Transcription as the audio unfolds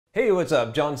Hey, what's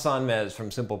up? John Sonmez from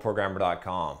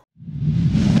simpleprogrammer.com.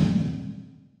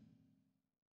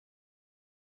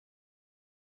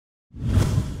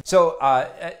 So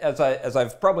as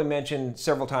I've probably mentioned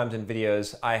several times in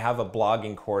videos, I have a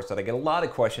blogging course that I get a lot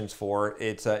of questions for.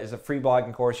 It's a free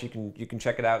blogging course. You can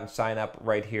check it out and sign up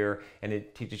right here, and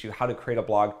it teaches you how to create a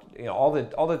blog. You know,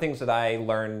 all the things that I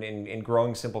learned in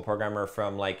growing Simple Programmer,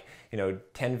 from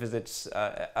 10 visits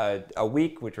a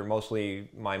week, which are mostly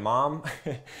my mom,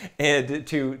 and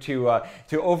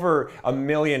to over 1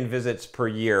 million visits per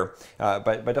year.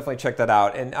 But definitely check that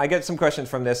out. And I get some questions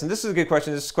from this, and this is a good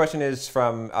question. This question is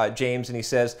from James, and he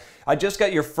says, I just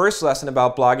got your first lesson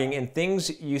about blogging, and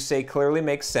things you say clearly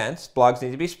make sense. Blogs need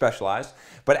to be specialized.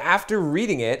 But after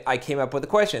reading it, I came up with a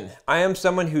question. I am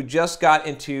someone who just got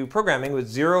into programming with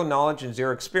zero knowledge and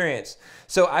zero experience.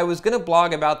 So I was going to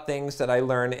blog about things that I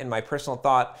learned in my personal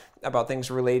thought about things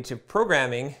related to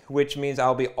programming, which means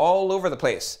I'll be all over the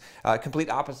place. Complete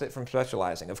opposite from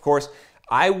specializing. Of course,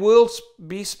 I will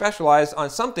be specialized on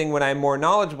something when I'm more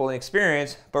knowledgeable and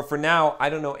experienced, but for now, I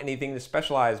don't know anything to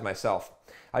specialize myself.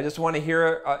 I just want to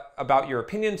hear about your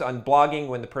opinions on blogging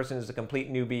when the person is a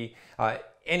complete newbie.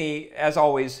 As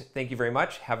always, thank you very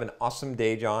much. Have an awesome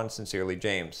day, John. Sincerely,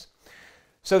 James.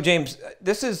 So James,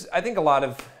 this is, I think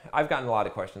I've gotten a lot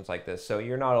of questions like this, so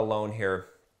you're not alone here.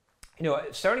 You know,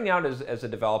 starting out as a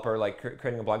developer, like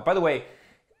creating a blog, by the way,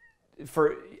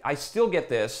 I still get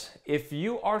this. If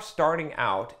you are starting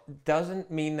out,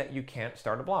 doesn't mean that you can't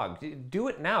start a blog. Do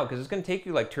it now, because it's going to take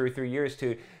you like 2 or 3 years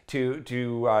to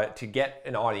get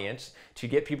an audience, to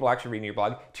get people actually reading your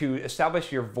blog, to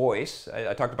establish your voice.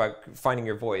 I talked about finding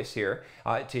your voice here,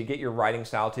 to get your writing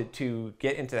style, to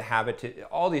get into the habit,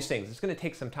 all these things. It's going to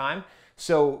take some time.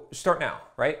 So start now,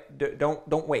 right?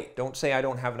 Don't wait. Don't say I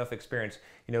don't have enough experience.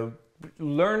 You know,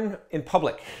 learn in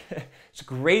public. It's a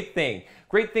great thing.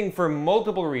 Great thing for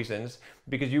multiple reasons,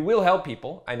 because you will help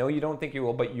people. I know you don't think you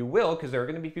will, but you will, because there are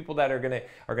going to be people that are going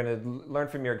to learn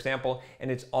from your example,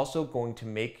 and it's also going to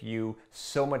make you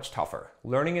so much tougher.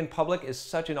 Learning in public is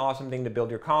such an awesome thing to build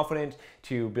your confidence,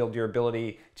 to build your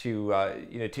ability to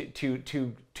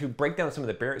to break down some of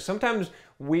the barriers. Sometimes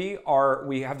we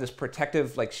have this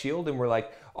protective shield, and we're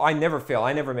like, oh, I never fail,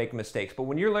 I never make mistakes. But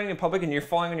when you're learning in public and you're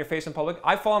falling on your face in public,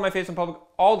 I fall on my face in public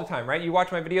all the time, right? You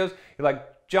watch my videos, you're like,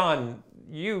 John,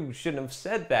 you shouldn't have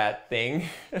said that thing,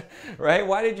 right?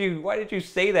 Why did you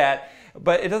say that?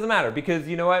 But it doesn't matter, because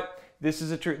you know what? This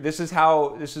is a truth. This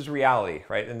is reality,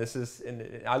 right? And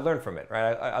I learn from it,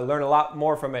 right? I learn a lot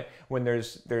more from it when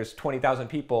there's 20,000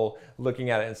 people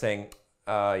looking at it and saying,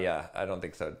 yeah, I don't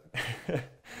think so,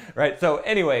 right? So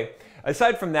anyway,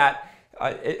 aside from that,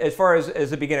 as far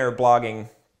as a beginner blogging,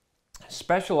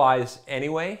 specialize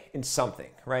anyway in something,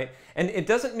 right? And it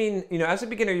doesn't mean, you know, as a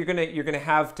beginner you're gonna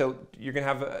have to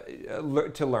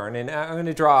learn. And I'm going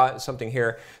to draw something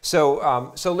here.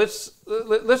 So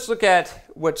let's look at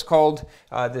what's called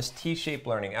this T-shaped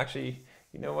learning. Actually,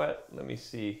 you know what? Let me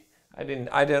see. I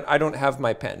don't have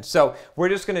my pen. So we're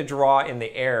just going to draw in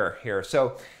the air here.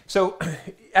 So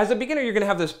as a beginner, you're going to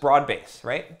have this broad base,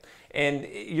 right? And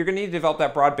you're going to need to develop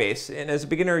that broad base. And as a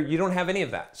beginner, you don't have any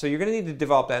of that. So you're going to need to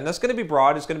develop that. And that's going to be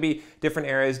broad. It's going to be different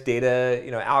areas, data,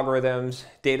 algorithms,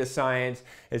 data science.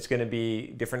 It's going to be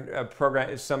different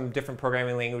some different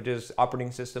programming languages,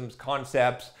 operating systems,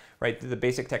 concepts, right? The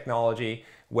basic technology,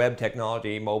 web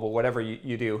technology, mobile, whatever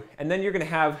you do. And then you're going to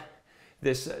have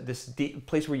this deep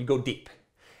place where you go deep.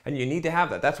 And you need to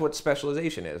have that. That's what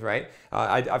specialization is, right?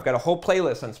 I've got a whole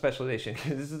playlist on specialization.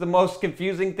 This is the most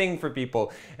confusing thing for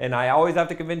people. And I always have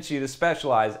to convince you to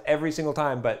specialize every single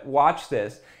time. But watch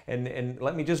this and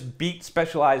let me just beat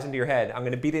specialize into your head. I'm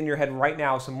going to beat it in your head right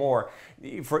now some more.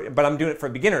 But I'm doing it for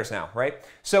beginners now, right?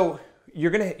 So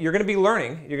you're going to be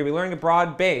learning. You're going to be learning a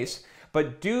broad base.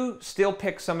 But do still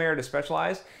pick some area to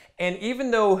specialize. And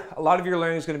even though a lot of your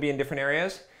learning is going to be in different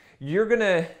areas, your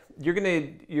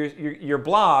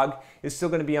blog is still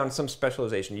going to be on some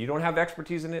specialization. You don't have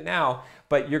expertise in it now,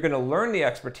 but you're going to learn the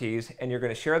expertise and you're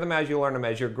going to share them as you learn them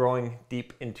as you're growing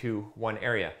deep into one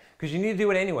area. Because you need to do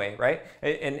it anyway, right?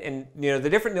 And you know,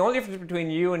 the only difference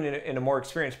between you and a more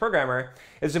experienced programmer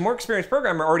is the more experienced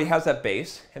programmer already has that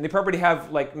base, and they probably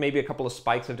have maybe a couple of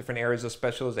spikes of different areas of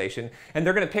specialization, and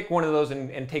they're going to pick one of those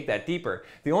and take that deeper.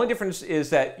 The only difference is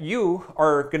that you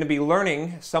are going to be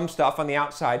learning some stuff on the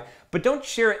outside, but don't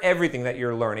share everything that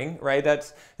you're learning, right?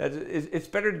 It's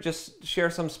better to just share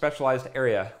some specialized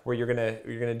area where you're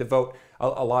gonna devote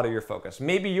a lot of your focus.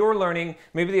 Maybe you're learning,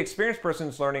 maybe the experienced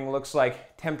person's learning looks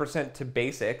like 10% to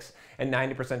basics and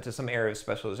 90% to some area of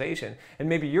specialization. And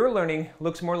maybe your learning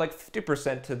looks more like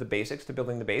 50% to the basics, to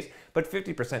building the base, but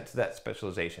 50% to that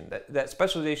specialization. That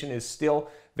specialization is still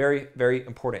very, very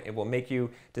important. It will make you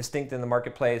distinct in the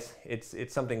marketplace.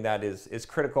 It's something that is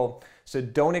critical. So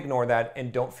don't ignore that,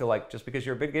 and don't feel like just because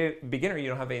you're a beginner, you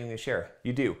don't have anything to share.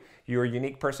 You do. You're a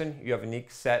unique person. You have a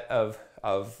unique set of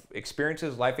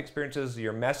experiences, life experiences,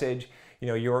 your message,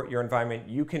 your environment.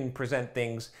 You can present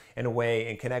things in a way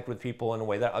and connect with people in a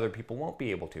way that other people won't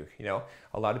be able to.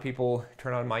 A lot of people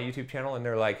turn on my YouTube channel and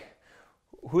they're like,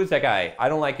 who is that guy? I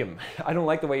don't like him. I don't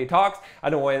like the way he talks. I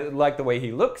don't like the way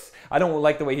he looks. I don't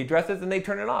like the way he dresses, and they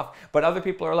turn it off. But other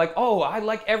people are like, oh, I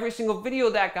like every single video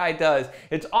that guy does.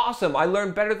 It's awesome. I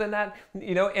learned better than that.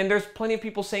 And there's plenty of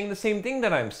people saying the same thing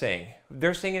that I'm saying.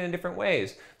 They're saying it in different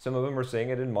ways. Some of them are saying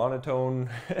it in monotone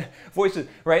voices,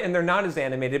 right? And they're not as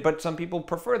animated, but some people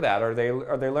prefer that, or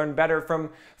they learn better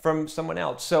from someone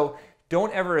else. So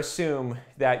don't ever assume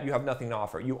that you have nothing to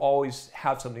offer. You always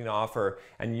have something to offer,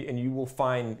 and you will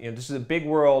find, this is a big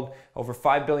world, over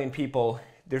 5 billion people.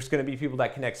 There's going to be people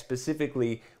that connect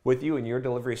specifically with you and your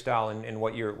delivery style and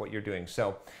what you're doing.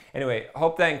 So anyway,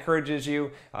 hope that encourages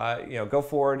you. Go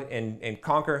forward and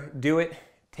conquer, do it,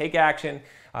 take action.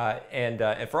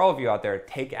 And for all of you out there,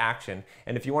 take action.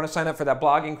 And if you want to sign up for that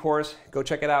blogging course, go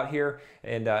check it out here.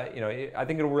 And I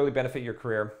think it'll really benefit your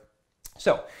career.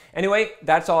 So anyway,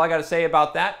 that's all I got to say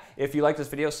about that. If you like this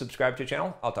video, subscribe to the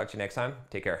channel. I'll talk to you next time.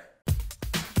 Take care.